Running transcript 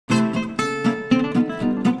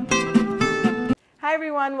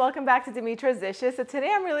everyone, welcome back to Dimitra's Dishes. So today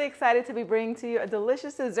I'm really excited to be bringing to you a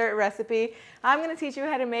delicious dessert recipe. I'm going to teach you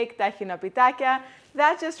how to make tahini.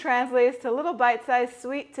 That just translates to little bite-sized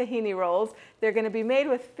sweet tahini rolls. They're going to be made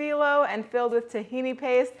with phyllo and filled with tahini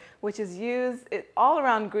paste, which is used all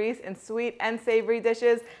around Greece in sweet and savory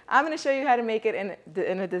dishes. I'm going to show you how to make it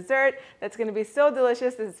in a dessert that's going to be so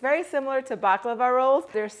delicious. It's very similar to baklava rolls.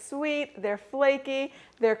 They're sweet, they're flaky,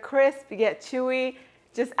 they're crisp, yet chewy.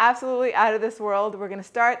 Just absolutely out of this world. We're going to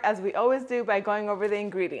start, as we always do, by going over the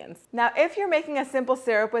ingredients. Now, if you're making a simple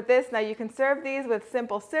syrup with this, now you can serve these with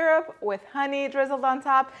simple syrup, with honey drizzled on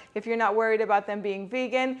top. If you're not worried about them being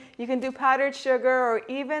vegan, you can do powdered sugar or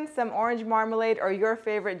even some orange marmalade or your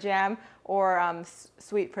favorite jam or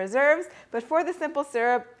sweet preserves. But for the simple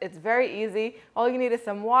syrup, it's very easy. All you need is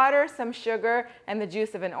some water, some sugar, and the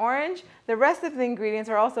juice of an orange. The rest of the ingredients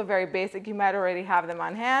are also very basic. You might already have them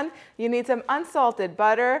on hand. You need some unsalted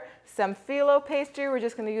butter, some phyllo pastry. We're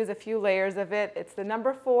just going to use a few layers of it. It's the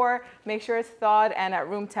number 4. Make sure it's thawed and at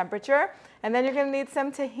room temperature. And then you're going to need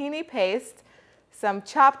some tahini paste, some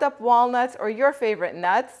chopped up walnuts or your favorite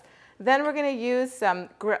nuts. Then we're going to use some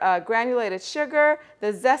granulated sugar,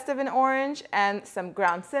 the zest of an orange, and some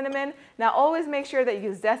ground cinnamon. Now always make sure that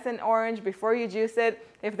you zest an orange before you juice it.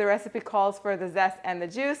 If the recipe calls for the zest and the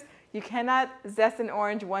juice, you cannot zest an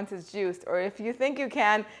orange once it's juiced, or if you think you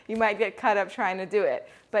can, you might get cut up trying to do it.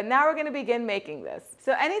 But now we're going to begin making this.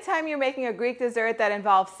 So anytime you're making a Greek dessert that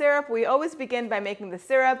involves syrup, we always begin by making the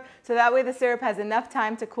syrup, so that way the syrup has enough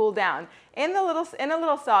time to cool down. In a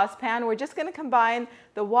little saucepan, we're just going to combine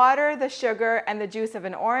the water, the sugar, and the juice of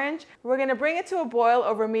an orange. We're going to bring it to a boil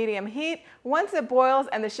over medium heat. Once it boils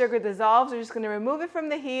and the sugar dissolves, we're just going to remove it from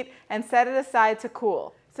the heat and set it aside to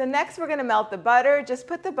cool. So next we're going to melt the butter. Just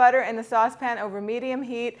put the butter in the saucepan over medium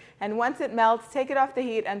heat, and once it melts, take it off the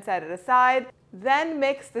heat and set it aside. Then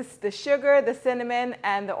mix the sugar, the cinnamon,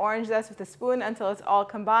 and the orange zest with a spoon until it's all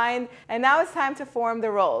combined. And now it's time to form the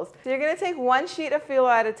rolls. So you're going to take one sheet of phyllo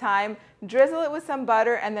at a time, drizzle it with some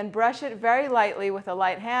butter, and then brush it very lightly with a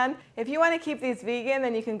light hand. If you want to keep these vegan,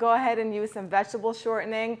 then you can go ahead and use some vegetable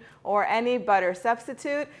shortening or any butter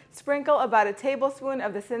substitute. Sprinkle about a tablespoon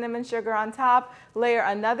of the cinnamon sugar on top, layer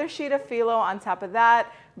another sheet of phyllo on top of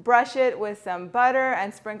that, brush it with some butter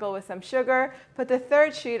and sprinkle with some sugar. Put the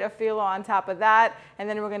third sheet of phyllo on top of that, and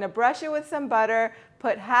then we're going to brush it with some butter,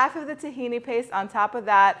 put half of the tahini paste on top of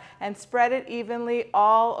that, and spread it evenly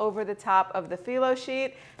all over the top of the phyllo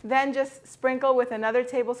sheet. Then just sprinkle with another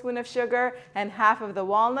tablespoon of sugar and half of the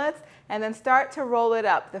walnuts, and then start to roll it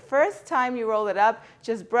up. The first time you roll it up,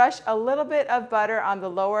 just brush a little bit of butter on the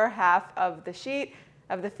lower half of the sheet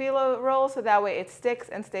of the phyllo roll, so that way it sticks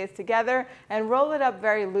and stays together, and roll it up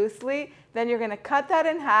very loosely. Then you're going to cut that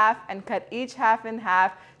in half and cut each half in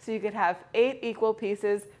half so you could have 8 equal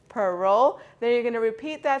pieces per roll. Then you're going to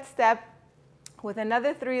repeat that step with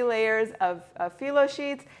another 3 layers of phyllo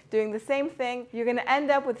sheets, doing the same thing. You're going to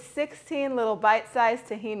end up with 16 little bite-sized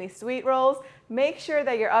tahini sweet rolls. Make sure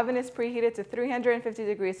that your oven is preheated to 350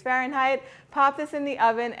 degrees Fahrenheit. Pop this in the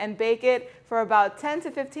oven and bake it for about 10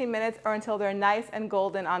 to 15 minutes or until they're nice and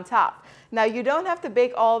golden on top. Now you don't have to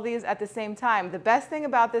bake all of these at the same time. The best thing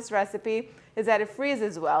about this recipe is that it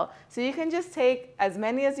freezes well. So you can just take as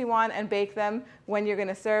many as you want and bake them when you're going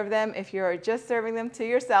to serve them. If you're just serving them to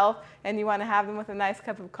yourself and you want to have them with a nice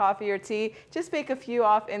cup of coffee or tea, just bake a few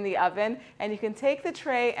off in the oven, and you can take the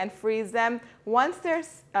tray and freeze them. Once they're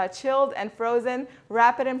chilled and frozen,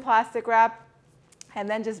 wrap it in plastic wrap, and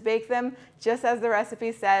then just bake them just as the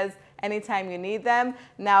recipe says, anytime you need them.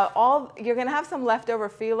 Now you're going to have some leftover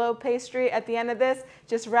phyllo pastry at the end of this.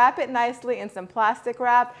 Just wrap it nicely in some plastic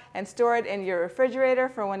wrap and store it in your refrigerator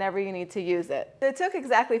for whenever you need to use it. It took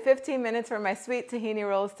exactly 15 minutes for my sweet tahini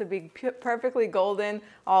rolls to be perfectly golden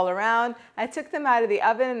all around. I took them out of the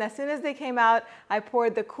oven, and as soon as they came out, I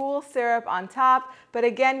poured the cool syrup on top. But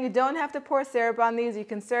again, you don't have to pour syrup on these. You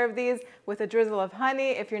can serve these with a drizzle of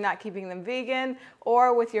honey if you're not keeping them vegan,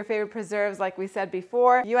 or with your favorite preserves like we said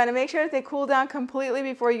before. You want to make sure that they cool down completely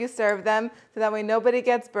before you serve them, so that way nobody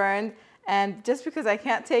gets burned. And just because I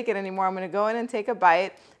can't take it anymore, I'm going to go in and take a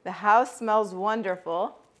bite. The house smells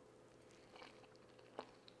wonderful.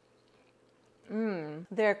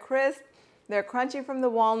 They're crisp, they're crunchy from the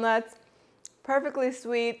walnuts, perfectly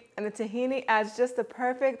sweet, and the tahini adds just the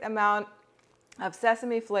perfect amount of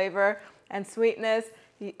sesame flavor and sweetness.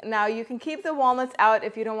 Now you can keep the walnuts out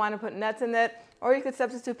if you don't want to put nuts in it, or you could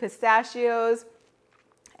substitute pistachios,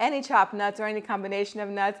 any chopped nuts or any combination of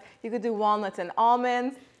nuts. You could do walnuts and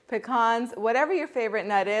almonds, pecans, whatever your favorite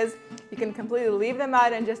nut is. You can completely leave them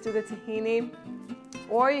out and just do the tahini,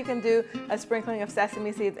 or you can do a sprinkling of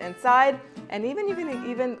sesame seeds inside. and you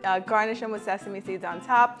can garnish them with sesame seeds on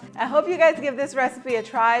top. I hope you guys give this recipe a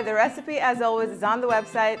try. The recipe, as always, is on the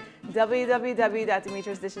website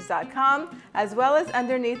www.dimitrasdishes.com, as well as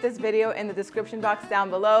underneath this video in the description box down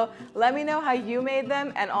below. Let me know how you made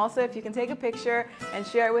them, and also if you can take a picture and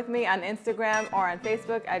share it with me on Instagram or on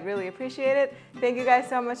Facebook, I'd really appreciate it. Thank you guys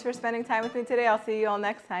so much for spending time with me today. I'll see you all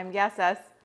next time. Yes,